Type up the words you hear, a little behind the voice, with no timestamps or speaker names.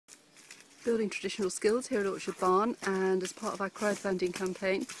Building Traditional Skills here at Orchard Barn, and as part of our crowdfunding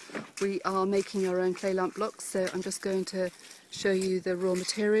campaign we are making our own clay lump blocks. So I'm just going to show you the raw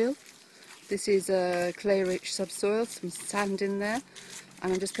material. This is a clay rich subsoil, some sand in there,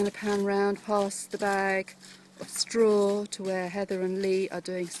 and I'm just going to pan round past the bag of straw to where Heather and Lee are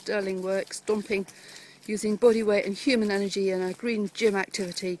doing sterling work, stomping using body weight and human energy and a green gym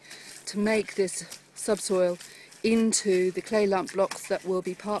activity to make this subsoil into the clay lump blocks that will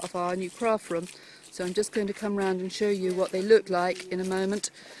be part of our new craft room. So I'm just going to come round and show you what they look like in a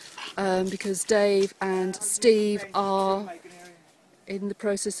moment, because Dave and Steve are in the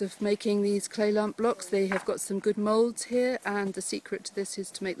process of making these clay lump blocks. They have got some good moulds here, and the secret to this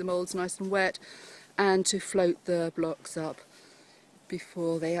is to make the moulds nice and wet and to float the blocks up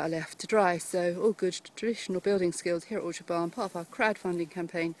before they are left to dry. So all good traditional building skills here at Orchard Barn, part of our crowdfunding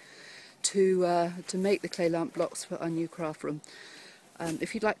campaign to make the clay lump blocks for our new craft room.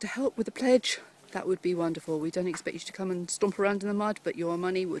 If you'd like to help with the pledge, that would be wonderful. We don't expect you to come and stomp around in the mud, but your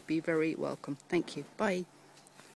money would be very welcome. Thank you. Bye.